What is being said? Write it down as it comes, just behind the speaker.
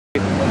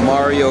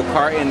Mario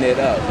Karting it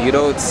up. You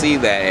don't see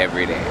that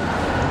every day.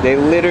 They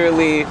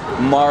literally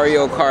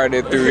Mario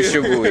Karted through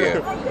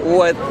Shibuya.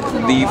 What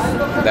the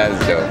that's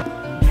dope.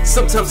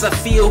 Sometimes I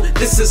feel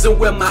this isn't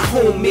where my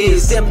home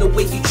is. Damn, the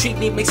way you treat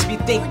me makes me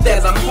think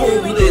that I'm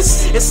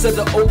homeless. Instead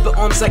of open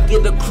arms, I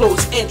get a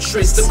closed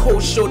entrance. The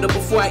cold shoulder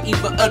before I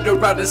even utter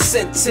out a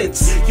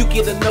sentence. You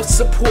get enough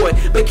support,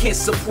 but can't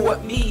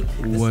support me.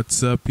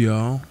 What's up,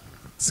 y'all?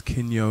 It's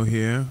Kinyo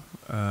here.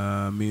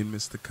 Me and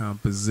Mr.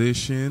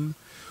 Composition.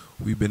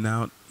 We've been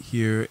out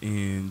here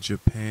in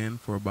Japan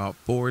for about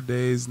 4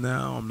 days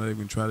now. I'm not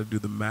even trying to do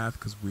the math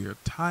because we are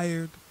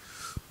tired.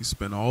 We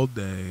spent all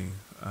day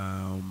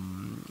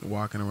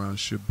walking around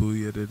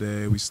Shibuya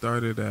today. We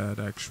started at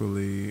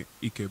actually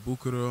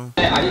Ikebukuro.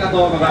 So like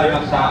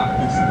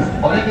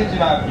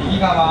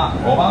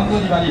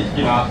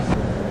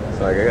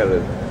I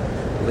gotta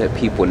let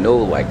people know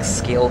like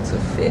scale to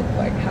fit,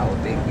 like how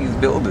big these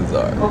buildings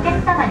are.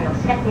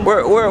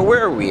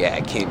 Where are we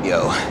at,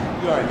 Kinyo?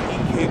 We are in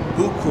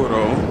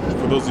Ikebukuro.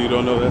 For those of you who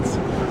don't know, that's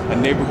a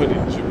neighborhood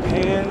in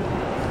Japan.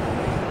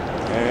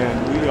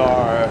 And we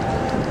are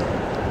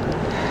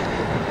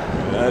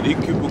at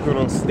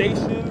Ikebukuro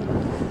Station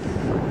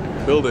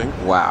building.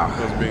 Wow.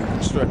 That's being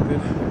constructed.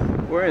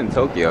 We're in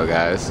Tokyo,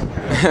 guys.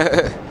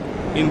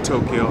 In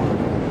Tokyo.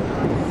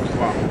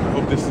 Wow. I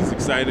hope this is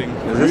exciting.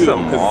 Is this a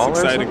mall? It's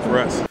exciting for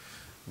us.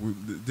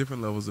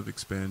 Different levels of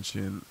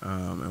expansion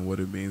and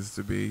what it means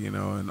to be,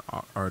 an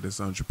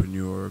artist,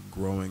 entrepreneur,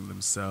 growing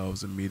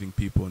themselves and meeting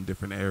people in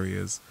different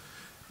areas.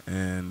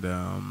 And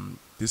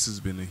this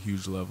has been a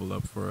huge level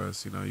up for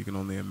us. You can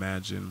only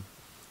imagine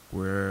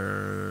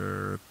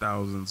we're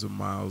thousands of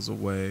miles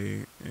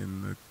away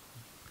in a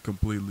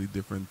completely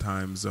different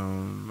time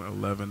zone,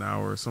 11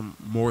 hours,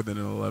 more than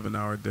an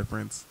 11-hour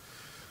difference.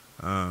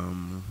 We're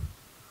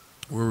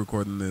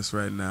recording this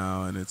right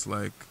now, and it's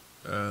like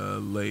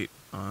late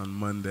on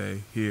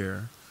Monday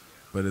here,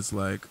 but it's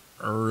like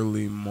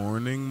early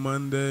morning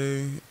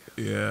Monday.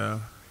 Yeah,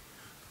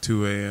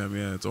 2 a.m.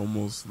 Yeah, it's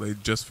almost, they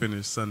just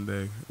finished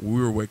Sunday.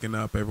 We were waking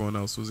up, everyone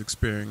else was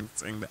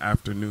experiencing the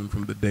afternoon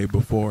from the day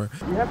before.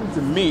 We happened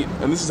to meet,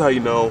 and this is how you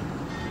know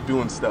you're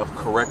doing stuff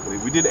correctly.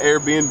 We did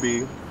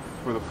Airbnb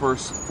for the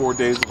first 4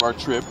 days of our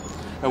trip,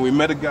 and we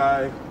met a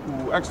guy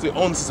who actually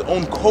owns his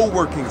own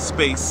co-working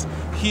space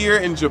here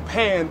in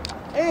Japan,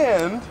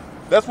 and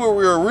that's where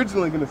we were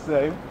originally gonna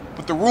stay,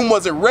 but the room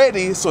wasn't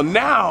ready, so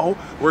now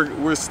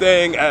we're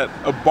staying at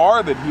a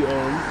bar that he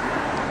owns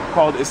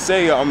called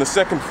Iseiya on the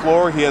second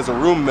floor. He has a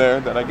room there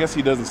that I guess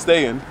he doesn't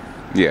stay in.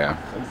 Yeah.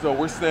 And so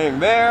we're staying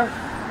there.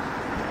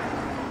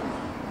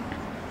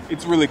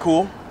 It's really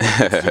cool.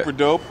 It's super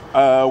dope.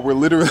 We're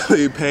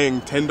literally paying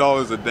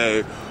 $10 a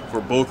day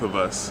for both of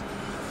us.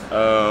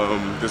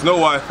 There's no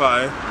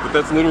Wi-Fi, but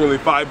that's literally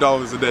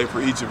 $5 a day for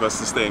each of us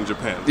to stay in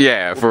Japan.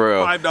 Yeah, for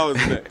real. $5 a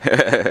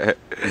day.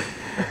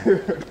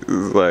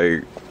 It's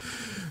like,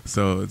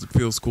 so it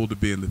feels cool to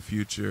be in the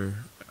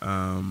future.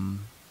 Having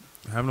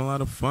a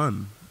lot of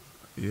fun.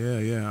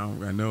 Yeah.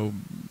 I know,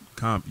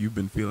 Comp, you've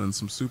been feeling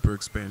some super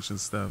expansion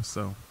stuff,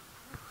 so.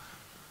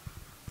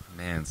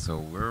 Man, so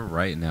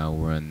we're in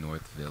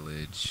North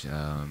Village,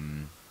 a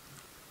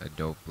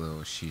dope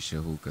little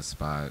shisha hookah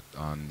spot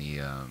on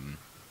the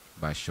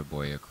by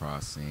Shibuya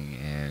Crossing,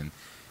 and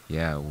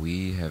yeah,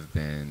 we have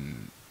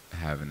been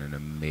having an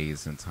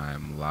amazing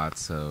time.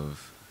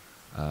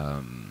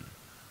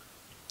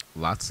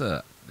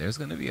 There's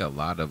gonna be a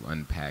lot of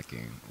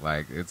unpacking.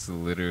 Like, it's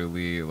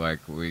literally like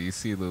where you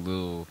see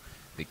the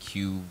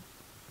cube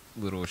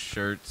little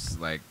shirts,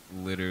 like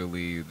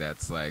literally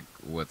that's like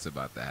what's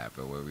about to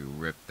happen, where we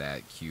rip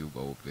that cube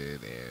open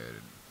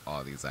and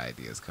all these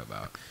ideas come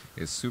out.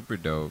 It's super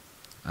dope.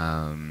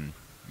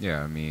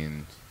 Yeah, I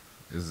mean,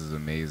 this is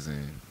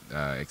amazing.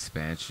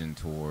 Expansion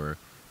tour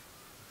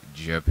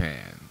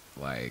Japan.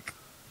 Like,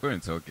 we're in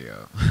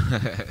Tokyo.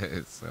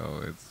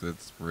 So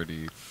it's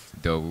pretty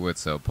dope. We went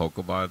to a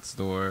Pokemon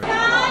store.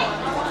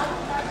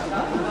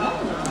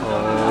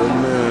 Oh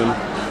man.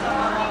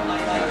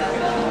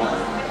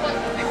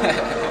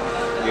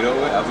 you know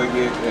what? I'm gonna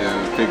get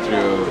a picture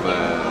of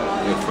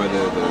for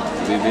the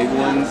big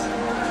ones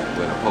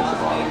with a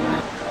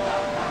Pokeball.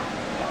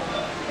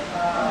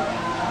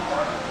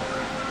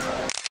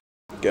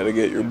 Gotta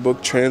get your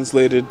book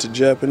translated to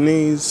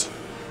Japanese.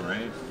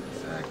 Right?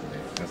 Exactly.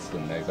 That's the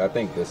next. I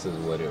think this is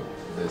what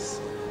this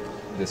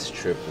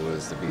trip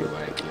was to be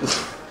like.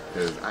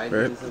 Because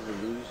Ideas of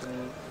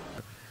Illusion.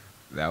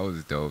 That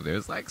was dope.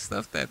 There's like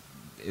stuff that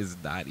is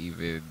not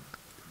even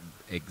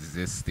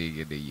existing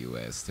in the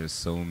U.S. There's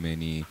so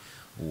many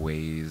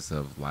ways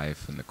of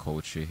life, and the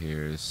culture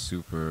here is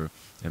super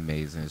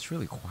amazing. It's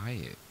really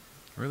quiet,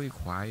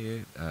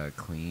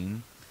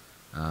 clean.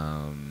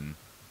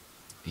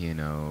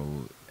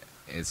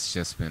 It's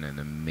just been an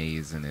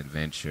amazing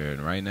adventure,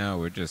 and right now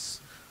we're just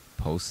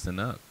posting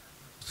up.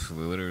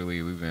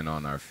 Literally, we've been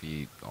on our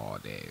feet all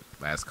day.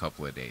 Last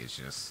couple of days,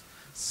 just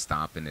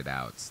stomping it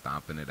out.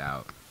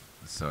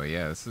 So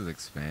yeah, this is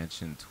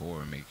Expansion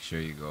Tour. Make sure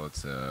you go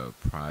to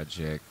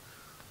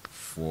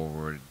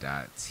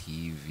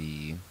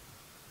projectforward.tv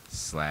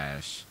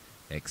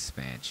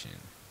KinyoHQ/expansion.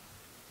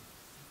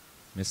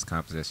 Miss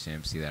Composition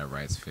MC that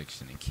writes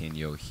fiction, and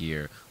Kinyo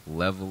here,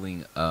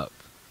 leveling up.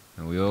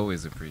 And we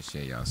always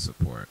appreciate y'all's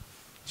support.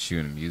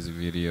 Shooting a music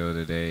video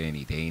today,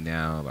 any day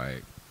now,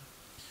 like,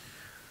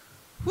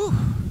 whew,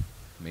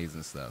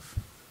 amazing stuff.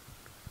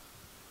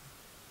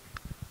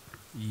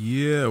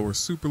 Yeah, we're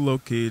super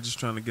low-key, just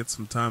trying to get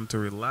some time to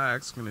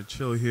relax. We're going to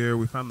chill here.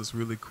 We found this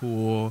really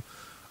cool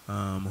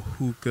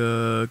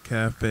hookah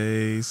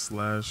cafe /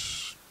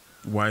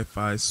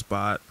 Wi-Fi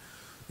spot.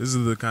 This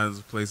is the kinds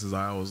of places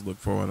I always look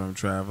for when I'm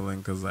traveling,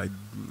 because I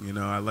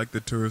like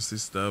the touristy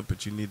stuff,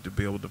 but you need to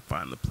be able to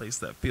find the place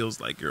that feels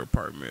like your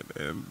apartment.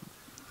 And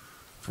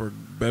for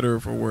better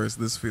or for worse,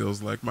 this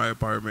feels like my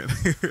apartment.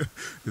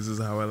 This is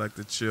how I like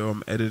to chill.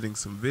 I'm editing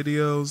some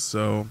videos,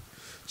 so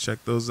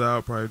check those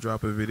out. Probably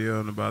drop a video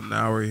in about an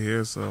hour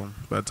here, so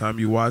by the time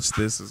you watch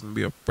this, it's going to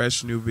be a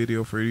fresh new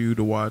video for you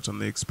to watch on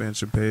the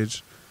expansion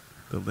page.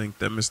 The link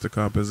that Mr.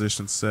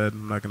 Composition said.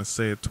 I'm not going to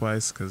say it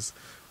twice because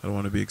I don't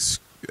want to be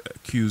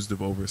accused of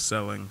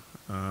overselling.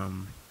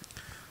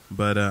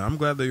 But I'm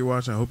glad that you're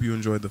watching. I hope you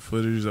enjoyed the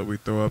footage that we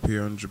throw up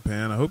here in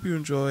Japan. I hope you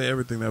enjoy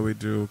everything that we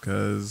do,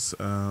 because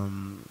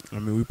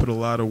we put a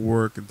lot of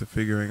work into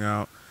figuring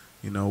out,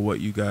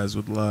 what you guys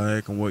would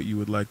like and what you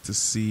would like to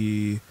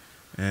see.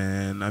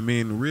 And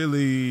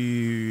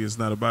really, it's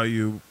not about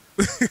you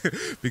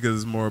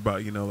because it's more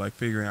about, like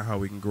figuring out how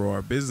we can grow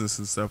our business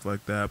and stuff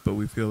like that. But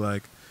we feel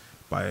like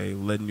by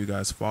letting you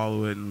guys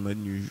follow it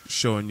and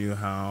showing you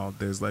how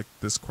there's like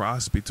this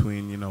cross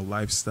between,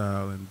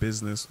 lifestyle and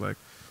business, like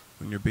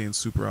when you're being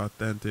super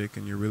authentic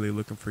and you're really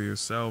looking for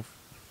yourself,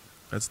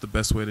 that's the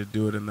best way to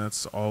do it. And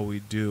that's all we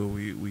do.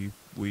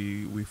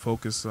 We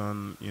focus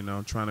on,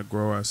 trying to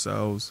grow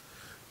ourselves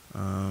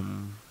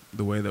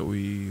the way that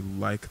we'd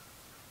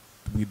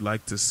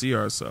like to see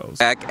ourselves.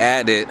 Back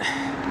at it,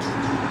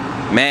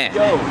 man.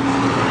 Yo,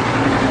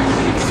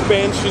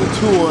 expansion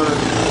tour.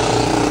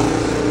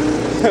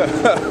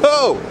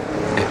 Oh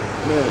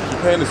man,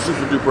 Japan is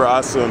super duper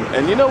awesome.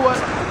 And you know what?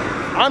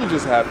 I'm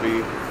just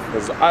happy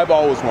because I've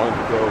always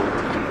wanted to go to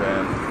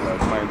Japan, like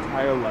my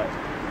entire life,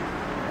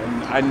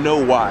 and I know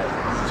why.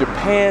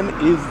 Japan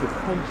is the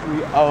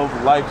country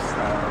of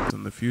lifestyle.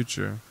 In the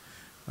future.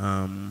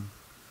 And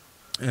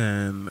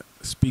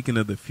speaking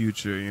of the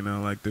future,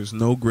 like there's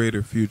no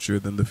greater future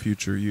than the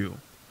future you.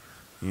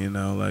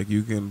 Like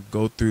you can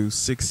go through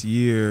 6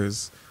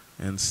 years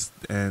and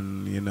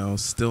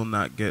still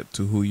not get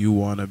to who you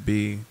want to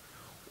be,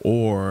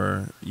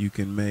 or you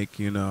can make,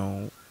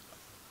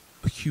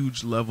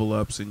 huge level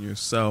ups in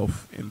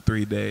yourself in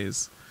 3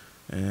 days.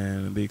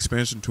 And the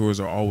expansion tours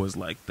are always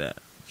like that.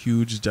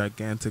 Huge,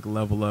 gigantic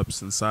level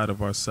ups inside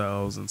of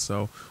ourselves. And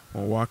so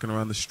when we're walking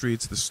around the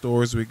streets, the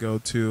stores we go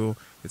to,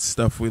 it's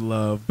stuff we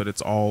love, but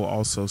it's all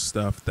also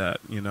stuff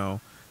that,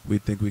 we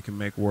think we can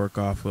make work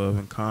off of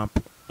and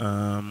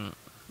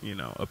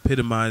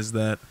epitomize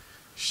that.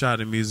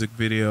 Shot a music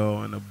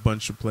video in a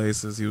bunch of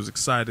places. He was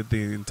excited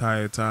the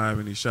entire time,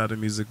 and he shot a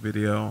music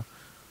video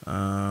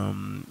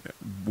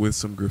with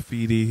some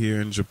graffiti here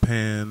in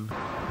Japan.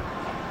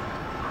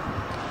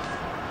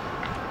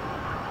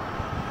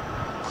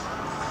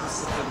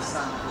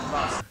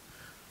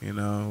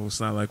 It's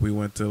not like we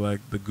went to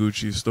like the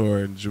Gucci store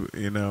and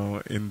in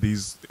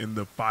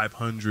the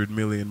 500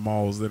 million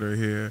malls that are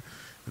here.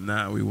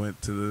 And we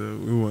went to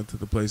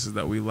the places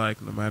that we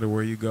like. No matter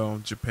where you go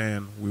in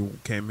Japan, we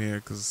came here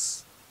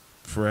because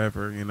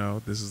forever,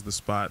 this is the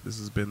spot. This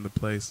has been the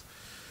place.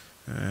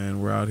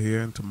 And we're out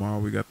here, and tomorrow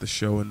we got the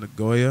show in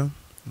Nagoya.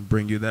 I'll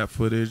bring you that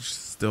footage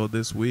still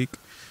this week.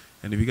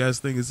 And if you guys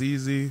think it's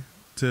easy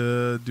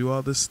to do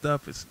all this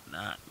stuff, it's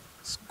not.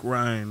 It's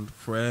grind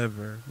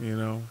forever,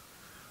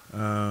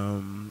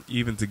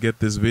 even to get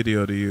this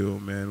video to you,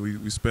 man.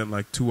 We spent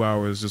like 2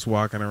 hours just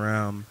walking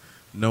around,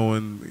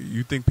 knowing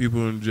you think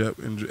people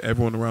in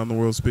everyone around the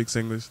world speaks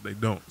English. They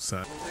don't,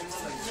 son.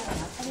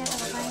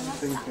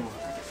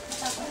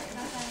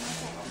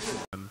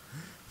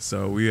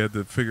 So we had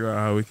to figure out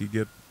how we could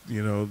get,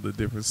 the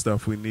different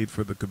stuff we need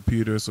for the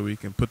computer so we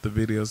can put the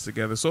videos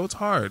together. So it's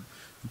hard.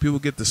 People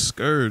get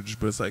discouraged,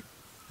 but it's like,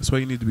 that's why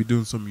you need to be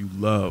doing something you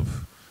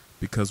love.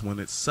 Because when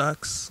it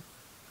sucks,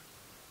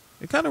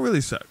 it kind of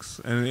really sucks.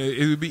 And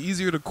it would be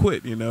easier to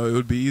quit, It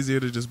would be easier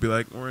to just be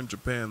like, we're in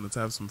Japan, let's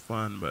have some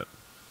fun. But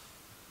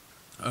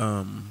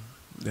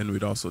then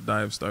we'd also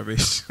die of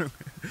starvation.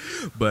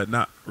 But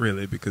not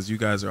really, because you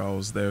guys are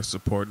always there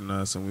supporting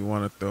us, and we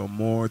want to throw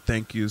more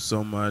thank yous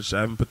so much. I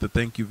haven't put the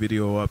thank you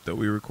video up that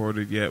we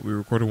recorded yet. We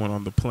recorded one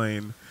on the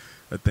plane,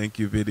 a thank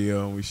you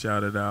video, and we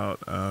shouted out,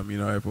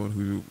 everyone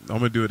who, I'm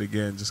going to do it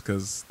again just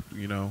because,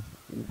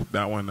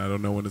 that one, I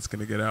don't know when it's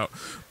going to get out.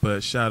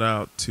 But shout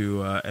out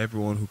to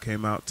everyone who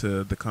came out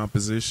to the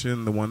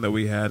composition, the one that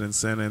we had in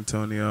San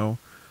Antonio.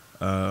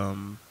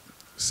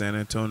 San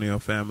Antonio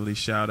family,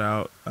 shout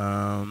out.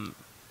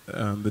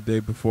 The day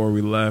before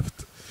we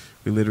left,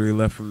 we literally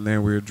left from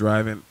there. We were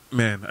driving.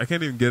 Man, I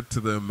can't even get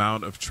to the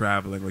amount of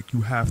traveling. Like,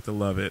 you have to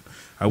love it.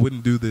 I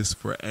wouldn't do this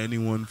for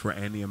anyone for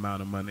any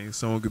amount of money.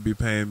 Someone could be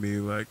paying me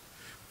like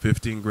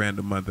 15 grand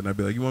a month. And I'd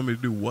be like, you want me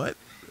to do what?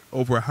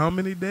 Over how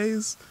many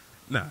days?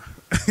 Nah,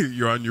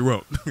 you're on your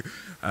own.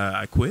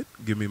 I quit.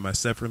 Give me my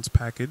severance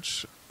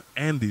package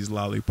and these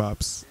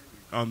lollipops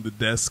on the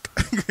desk.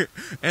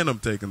 And I'm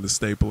taking the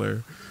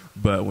stapler.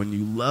 But when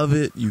you love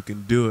it, you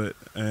can do it.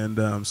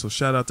 And so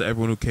shout out to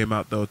everyone who came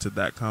out, though, to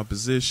that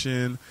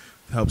composition,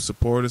 help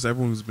support us,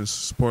 everyone who's been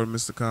supporting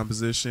Mr.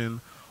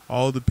 Composition,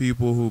 all the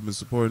people who've been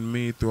supporting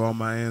me through all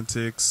my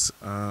antics,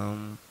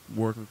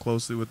 working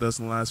closely with us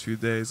in the last few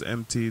days,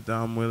 MT,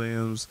 Dom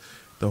Williams,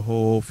 the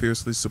whole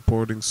Fiercely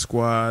Supporting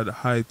Squad,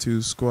 High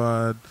 2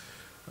 Squad,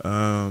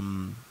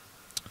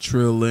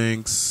 Trill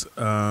Links,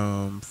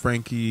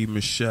 Frankie,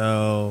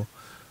 Michelle,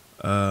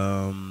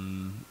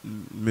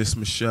 Miss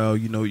Michelle,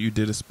 you know what you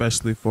did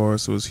especially for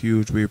us. It was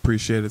huge. We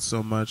appreciate it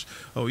so much.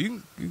 Oh,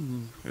 you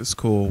can it's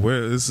cool.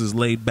 This is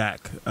laid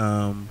back.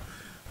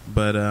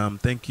 But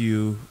thank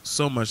you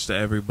so much to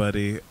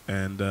everybody.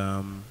 And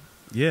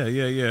yeah.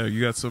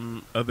 You got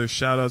some other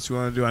shout outs you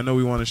want to do? I know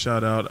we want to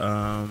shout out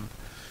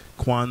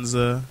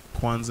Kwanzaa.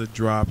 Kwanzaa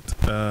dropped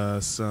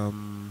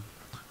some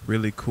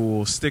really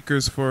cool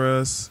stickers for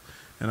us.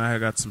 And I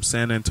got some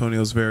San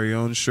Antonio's very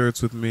own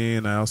shirts with me.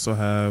 And I also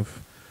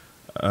have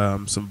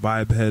some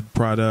Vibe Head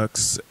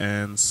products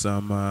and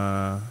some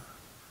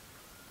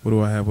what do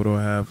I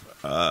have?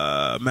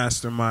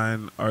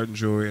 Mastermind art and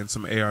jewelry and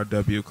some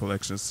ARW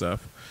collection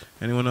stuff.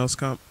 Anyone else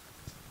come?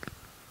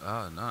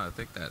 Oh no, I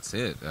think that's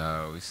it.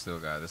 We still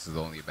got, this is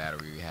the only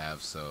battery we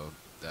have, so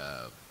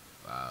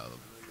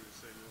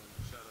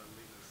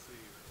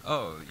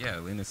oh yeah,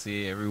 Lena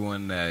C,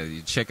 everyone,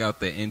 you check out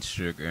the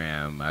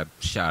Instagram. I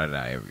shouted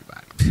out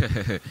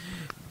everybody.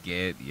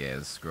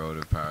 Scroll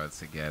the power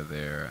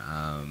together.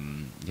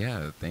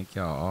 Yeah, thank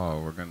y'all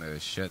all. We're gonna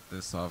shut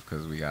this off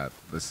because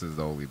this is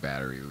the only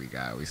battery we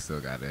got. We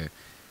still gotta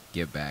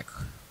get back.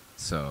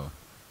 So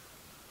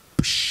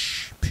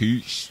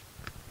peace.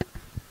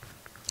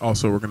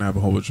 Also, we're gonna have a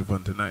whole bunch of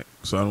fun tonight,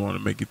 so I don't want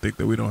to make you think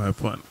that we don't have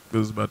fun.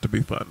 This is about to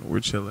be fun. We're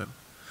chilling.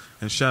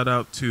 And shout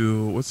out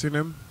to, what's your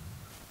name?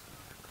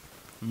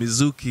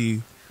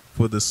 Mizuki,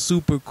 for the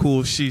super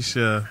cool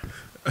shisha.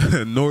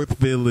 North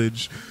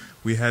Village.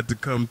 We had to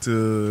come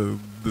to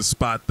the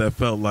spot that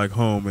felt like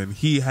home, and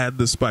he had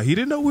the spot. He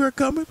didn't know we were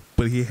coming,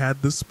 but he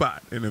had the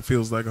spot, and it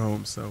feels like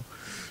home. So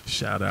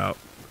shout out.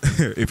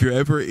 If you're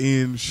ever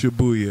in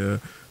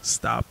Shibuya,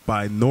 stop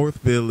by North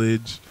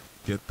Village,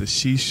 get the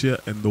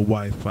shisha and the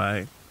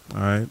Wi-Fi.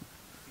 All right?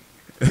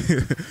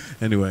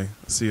 Anyway,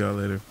 see y'all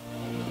later.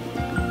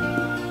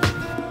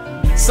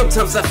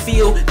 Sometimes I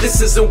feel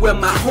this isn't where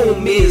my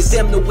home is.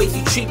 Damn, the way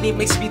you treat me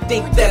makes me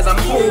think that I'm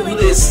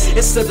homeless.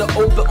 Instead of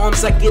open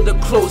arms, I get a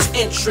closed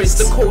entrance.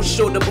 The cold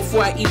shoulder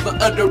before I even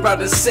utter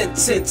out a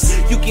sentence.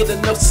 You get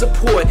enough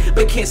support,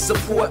 but can't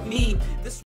support me.